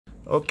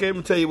Okay, let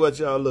me tell you what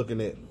y'all looking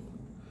at.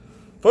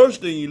 First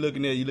thing you're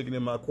looking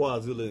at my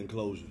Quadzilla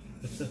enclosure.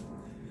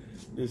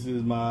 This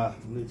is my,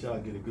 let y'all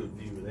get a good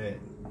view of that.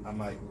 I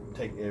might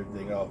take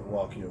everything off and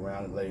walk you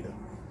around it later.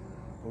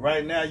 But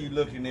right now you're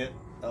looking at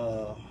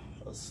a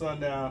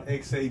Sundown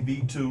X8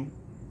 V2.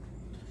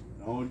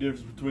 The only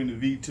difference between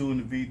the V2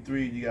 and the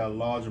V3, you got a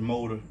larger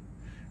motor,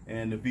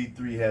 and the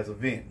V3 has a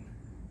vent.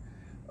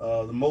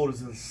 The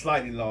motor's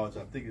slightly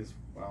larger. I think it's,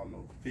 I don't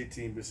know,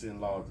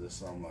 15% larger or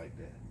something like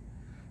that.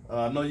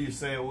 I know you're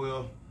saying,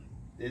 well,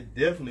 it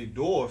definitely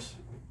dwarfs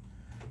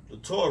the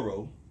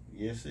Toro.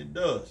 Yes, it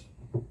does.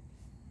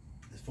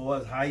 As far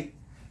as height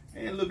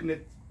and looking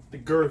at the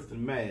girth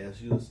and mass,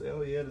 you'll say,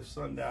 oh yeah, the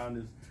Sundown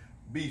is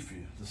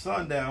beefier. The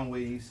Sundown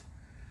weighs,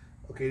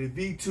 okay,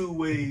 the V2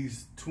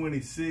 weighs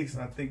 26.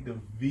 I think the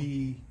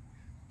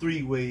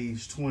V3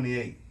 weighs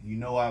 28. You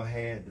know I've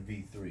had the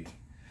V3.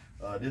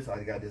 I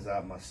got this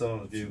out of my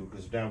son's vehicle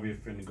because down here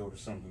finna go to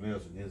something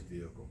else in his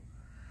vehicle.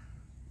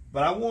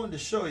 But I wanted to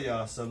show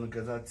y'all something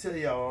because I tell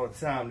y'all all the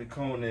time the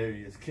cone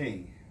area is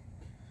king.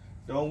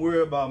 Don't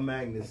worry about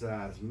magnet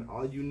size.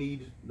 All you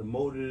need the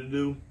motor to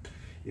do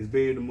is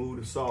be able to move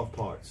the soft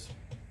parts.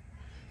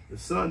 The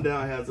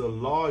Sundown has a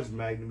large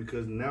magnet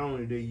because not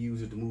only they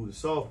use it to move the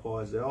soft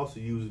parts, they also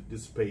use it to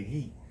dissipate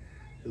heat.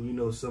 Because we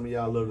know some of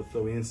y'all love to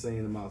throw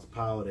insane amounts of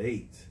power to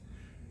 8s.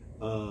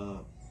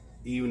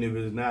 Even if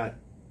it's not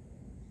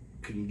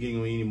couldn't give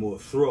you any more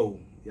throw,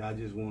 y'all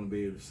just want to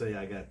be able to say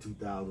I got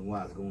 2,000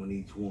 watts going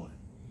each one.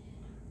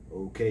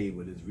 Okay,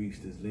 but it's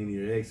reached this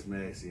linear X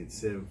max at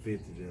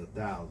 750 to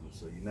 1,000,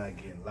 so you're not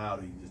getting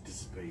louder, you're just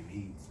dissipating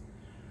heat.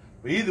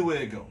 But either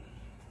way it go.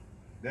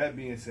 That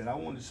being said, I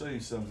wanted to show you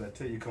something. I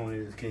tell you, cone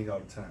area is king all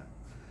the time.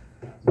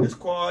 This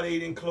quad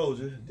 8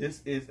 enclosure,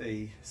 this is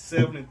a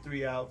 7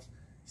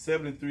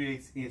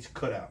 3/8 inch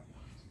cutout.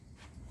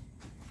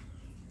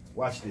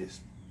 Watch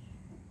this.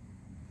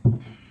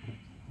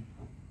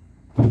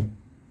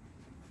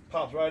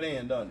 Pops right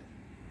in, doesn't it?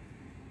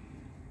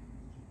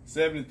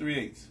 7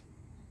 3/8,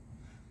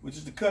 which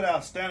is the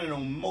cutout standing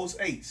on most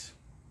 8s.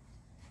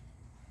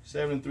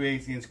 7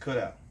 3/8 inch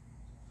cutout.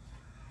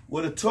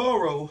 Well, the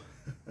Toro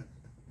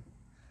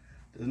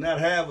does not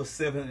have a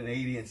 7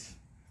 1/8 inch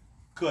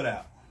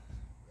cutout.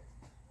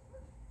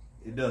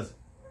 It doesn't.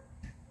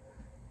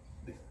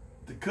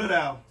 The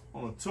cutout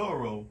on a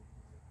Toro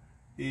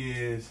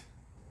is,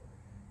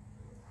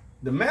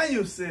 the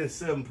manual says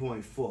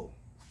 7.4.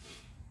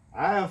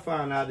 I have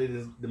found out that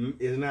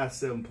it's not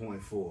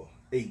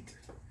 7.48.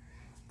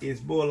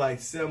 It's more like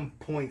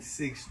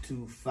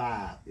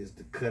 7.625 is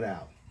the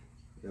cutout,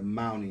 the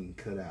mounting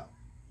cutout.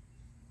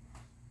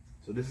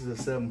 So this is a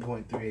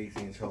 7.38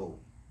 inch hole.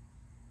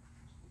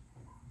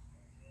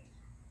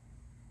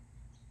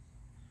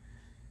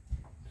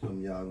 Some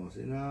of y'all gonna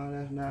say, no,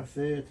 that's not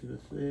fair to the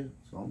set.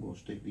 So I'm gonna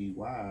stick these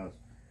wires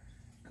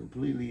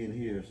completely in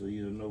here so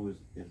you'll know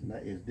it's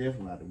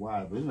definitely not the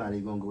wire, but it's not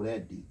even gonna go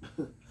that deep.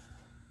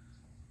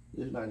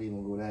 It's not even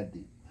gonna go that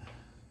deep.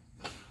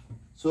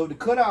 So if the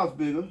cutout's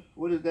bigger,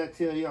 what does that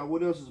tell y'all?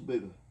 What else is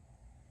bigger?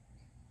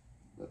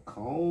 The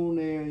cone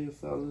area,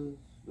 fellas.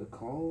 The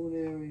cone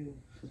area.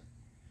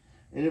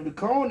 And if the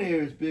cone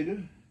area is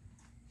bigger,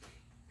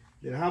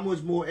 then how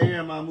much more air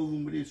am I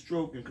moving with this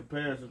stroke in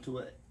comparison to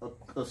a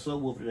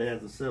subwoofer that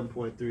has a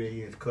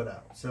 7.38 inch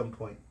cutout, 7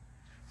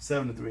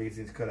 3/8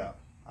 inch cutout?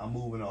 I'm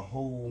moving a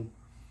whole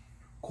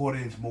 1/4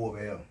 inch more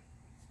of air.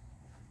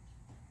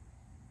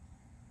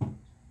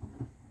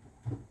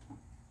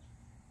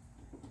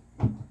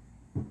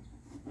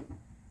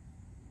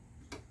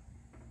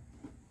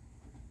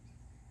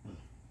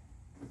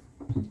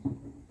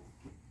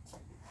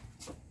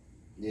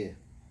 Yeah.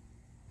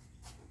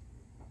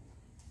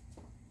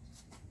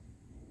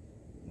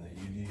 Now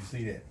you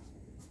see that.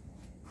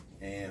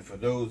 And for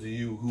those of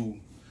you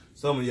who,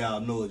 some of y'all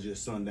know it's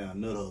just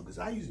Sundown nut huggers.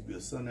 I used to be a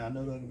Sundown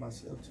nut hugger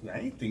myself too. I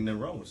ain't think nothing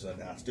wrong with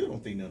Sundown. I still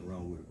don't think nothing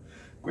wrong with it.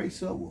 Great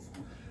subwoofer.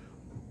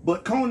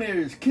 But cone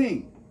area is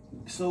king.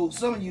 So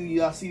some of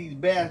y'all see these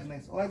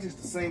baskets, oh, that's just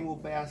the same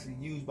old basket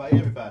used by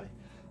everybody.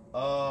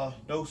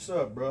 No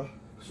sir, bro.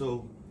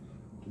 So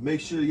to make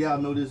sure y'all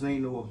know this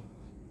ain't no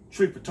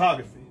trick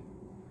photography,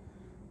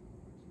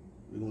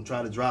 we're gonna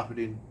try to drop it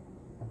in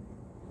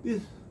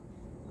this.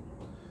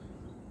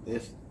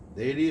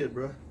 There it is,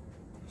 bro.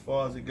 As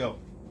far as it go.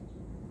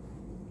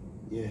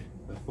 Yeah,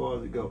 as far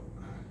as it go.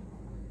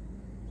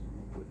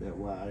 Put that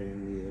wire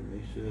in there,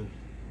 make sure.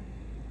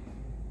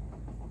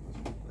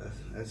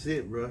 That's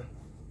it, bro.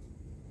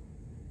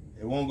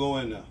 It won't go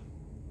in there.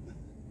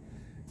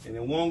 And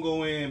it won't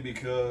go in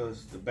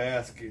because the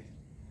basket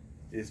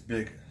is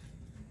bigger.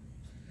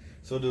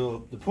 So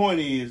the point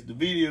is, the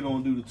video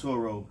don't do the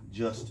Toro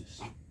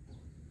justice.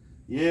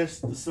 Yes,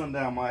 the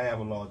Sundown might have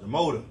a larger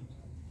motor,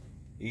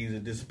 easy to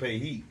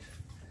dissipate heat,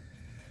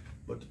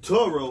 but the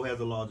Toro has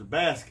a larger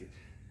basket,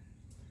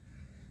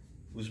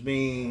 which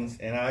means,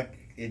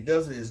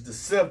 it's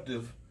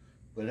deceptive,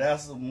 but it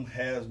also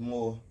has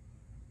more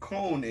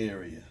cone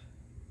area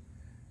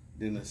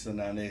than the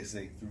Sundown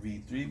X8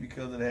 V3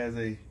 because it has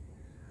a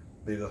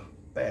bigger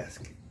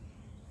basket.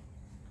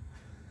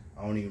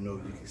 I don't even know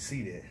if you can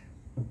see that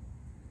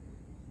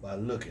by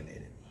looking at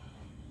it.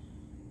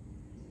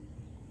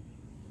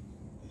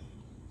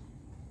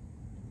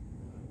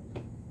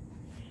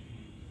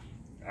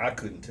 I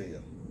couldn't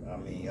tell. I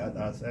mean,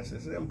 I said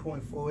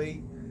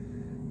 7.48,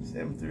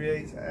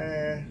 738.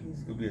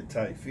 It's gonna be a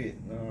tight fit.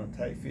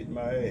 Tight fit in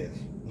my ass.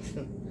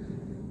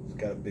 It's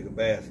got a bigger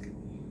basket.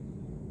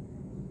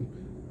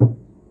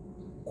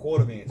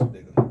 1/4 inch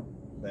bigger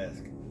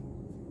basket.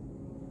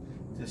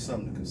 Just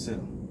something to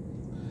consider.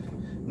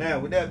 Now,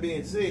 with that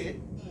being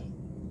said,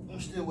 I'm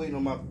still waiting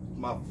on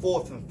my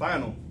fourth and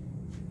final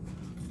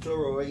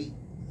Toro 8.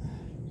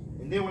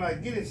 And then when I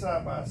get it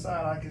side by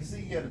side, I can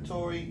see, yeah, the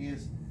Toro 8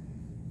 is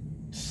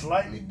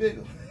slightly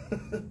bigger.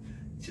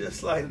 Just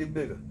slightly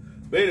bigger.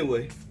 But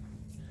anyway,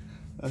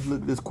 let's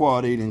look at this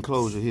Quad 8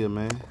 enclosure here,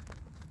 man.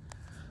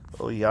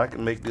 Oh yeah, I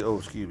can make this,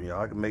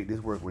 I can make this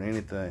work with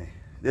anything.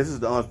 This is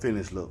the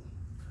unfinished look.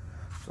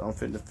 So I'm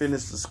finna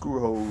finish the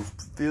screw holes,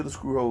 fill the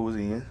screw holes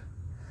in.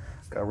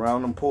 Got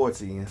round them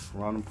ports in,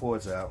 round them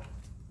ports out.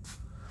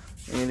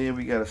 And then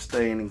we got a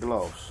stain and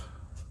gloss.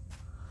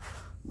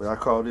 But I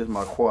call this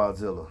my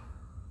Quadzilla.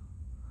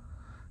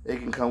 It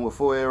can come with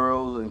 4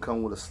 arrows and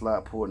come with a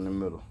slot port in the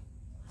middle.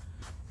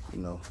 You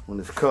know, when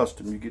it's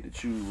custom, you get to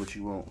choose what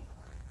you want.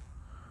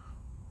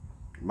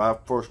 My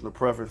personal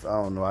preference, I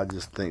don't know, I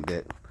just think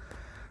that,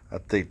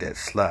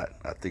 slot,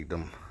 I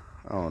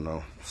don't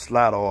know,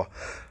 slot or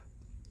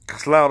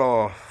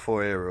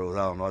 4 arrows,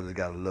 I don't know, I just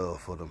got a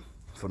love for them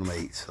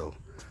 8, so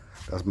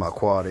that's my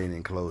Quad 8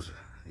 enclosure.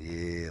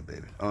 Yeah,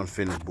 baby,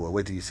 unfinished boy.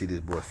 Wait till you see this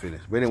boy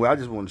finished. But anyway, I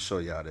just wanted to show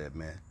y'all that,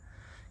 man.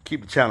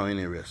 Keep the channel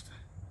interesting.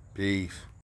 Peace.